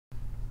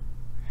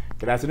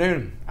Good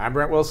afternoon. I'm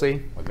Brent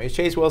Wilsey with Mace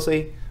Chase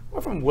Wilsey.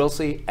 We're from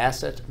Wilsey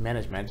Asset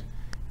Management.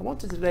 And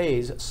welcome to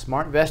today's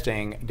Smart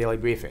Investing Daily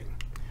Briefing.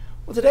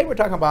 Well, today we're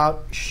talking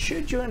about,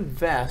 should you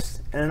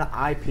invest in an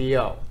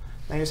IPO?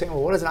 Now you're saying,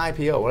 well, what is an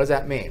IPO? What does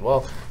that mean?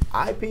 Well,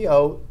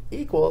 IPO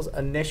equals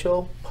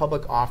initial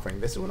public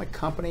offering. This is when a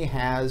company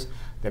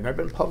they've never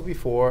been public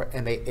before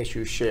and they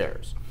issue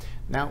shares.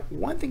 Now,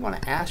 one thing you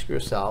want to ask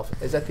yourself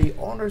is that the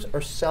owners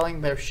are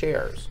selling their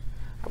shares.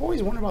 I've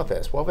always wondered about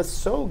this. Well, if it's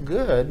so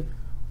good,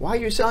 why are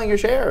you selling your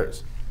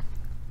shares?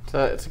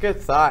 So it's a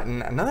good thought.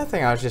 And another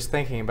thing I was just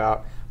thinking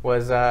about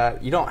was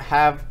you don't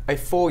have a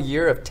full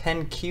year of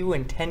 10Q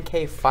and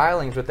 10K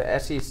filings with the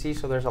SEC,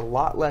 so there's a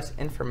lot less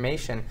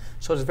information.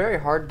 So it's very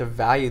hard to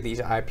value these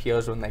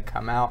IPOs when they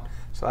come out.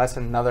 So that's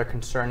another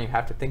concern you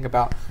have to think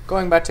about.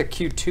 Going back to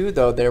Q2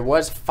 though, there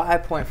was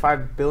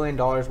 $5.5 billion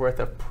worth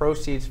of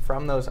proceeds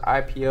from those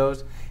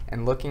IPOs,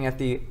 and looking at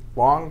the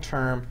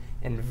long-term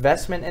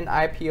investment in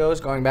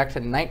IPOs going back to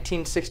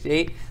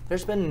 1968,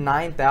 there's been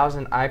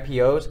 9,000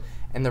 IPOs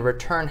and the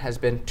return has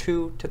been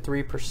 2 to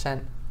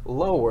 3%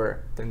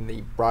 lower than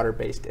the broader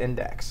based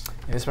index.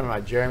 And this one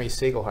by Jeremy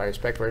Siegel, who I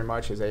respect very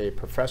much, is a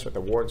professor at the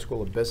Wharton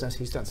School of Business.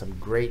 He's done some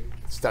great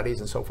studies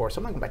and so forth.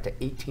 Some going back to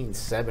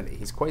 1870.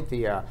 He's quite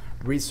the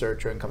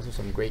researcher and comes with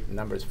some great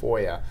numbers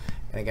for you.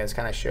 And again, it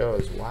kind of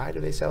shows, why do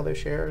they sell their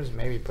shares?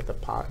 Maybe put the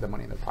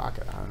money in their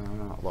pocket. I don't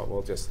know.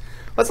 Well,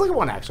 let's look at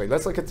one actually.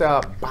 Let's look at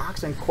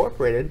Box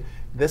Incorporated.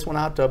 This went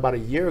out about a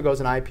year ago as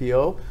an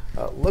IPO.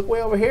 Look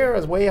way over here, it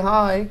was way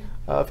high.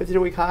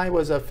 52-week high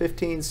was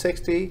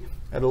 1560.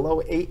 At a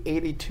low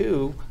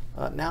 882,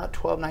 now at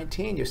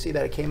 1219, you see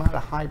that it came out at a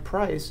high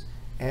price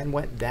and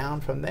went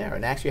down from there.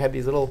 And actually had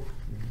these little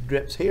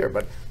drips here.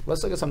 But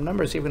let's look at some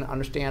numbers, see if we can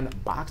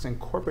understand Box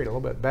Incorporated a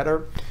little bit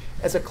better.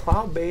 As a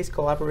cloud-based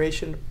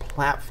collaboration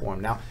platform.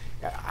 Now,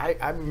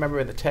 I remember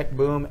in the tech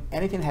boom,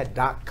 anything that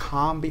had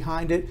 .com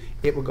behind it,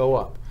 it would go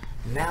up.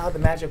 Now the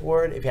magic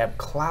word, if you have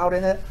cloud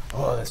in it,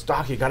 oh, the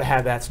stock, you got to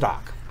have that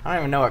stock. I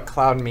don't even know what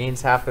cloud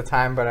means half the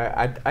time, but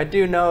I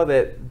do know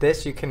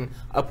that you can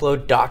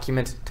upload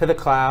documents to the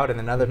cloud and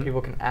then other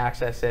people can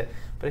access it.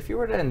 But if you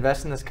were to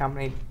invest in this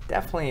company,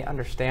 definitely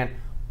understand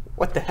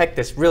what the heck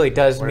this really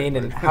does mean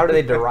and how do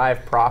they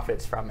derive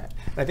profits from it.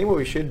 And I think what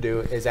we should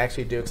do is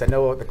actually because I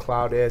know what the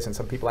cloud is and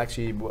some people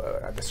actually,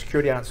 the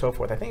security on it and so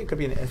forth, I think it could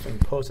be an interesting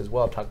post as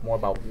well, talk more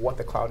about what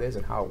the cloud is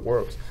and how it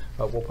works.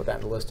 We'll put that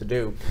in the list to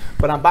do.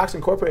 But on Box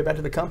Incorporated, back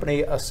to the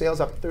company, sales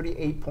up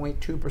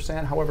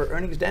 38.2%, however,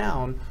 earnings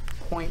down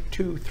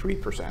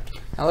 0.23%.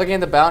 Now looking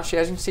at the balance sheet,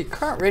 as you can see,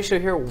 current ratio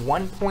here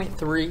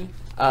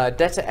 1.3,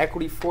 debt to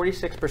equity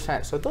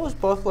 46%. So those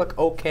both look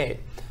okay.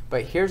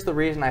 But here's the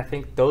reason I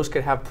think those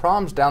could have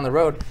problems down the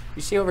road.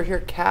 You see over here,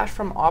 cash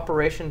from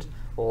operations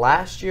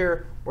last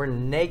year were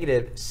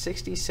negative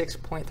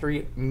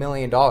 $66.3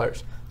 million.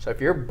 So if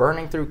you're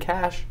burning through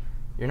cash,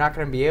 you're not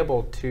going to be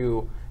able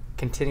to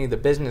continue the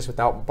business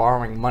without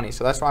borrowing money.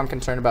 So that's why I'm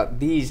concerned about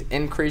these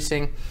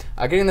increasing.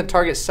 Getting the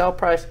target sell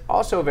price,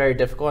 also very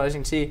difficult. As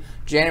you can see,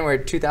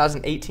 January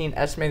 2018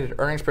 estimated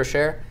earnings per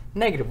share,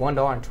 negative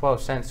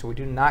 $1.12. So we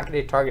do not get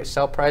a target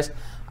sell price.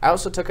 I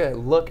also took a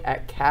look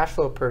at cash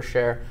flow per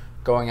share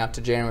going out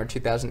to January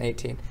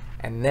 2018.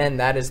 And then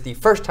that is the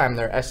first time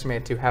they're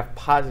estimated to have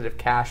positive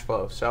cash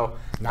flow. So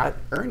not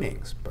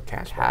earnings, but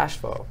cash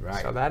flow.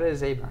 Right. So that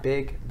is a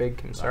big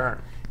concern.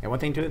 Right. And one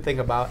thing to think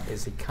about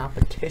is the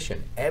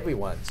competition.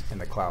 Everyone's in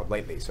the cloud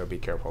lately, so be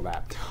careful of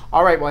that.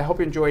 All right, well, I hope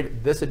you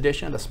enjoyed this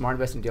edition of the Smart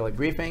Investing Daily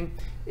Briefing.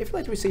 If you'd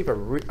like to receive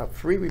a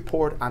free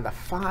report on the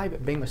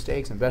 5 big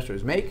mistakes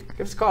investors make,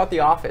 give us a call at the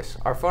office.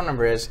 Our phone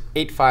number is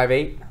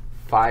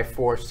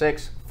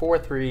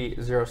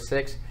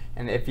 858-546-4306.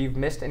 And if you've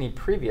missed any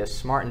previous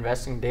Smart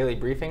Investing Daily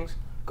Briefings,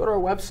 go to our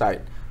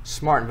website,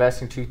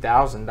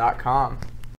 smartinvesting2000.com.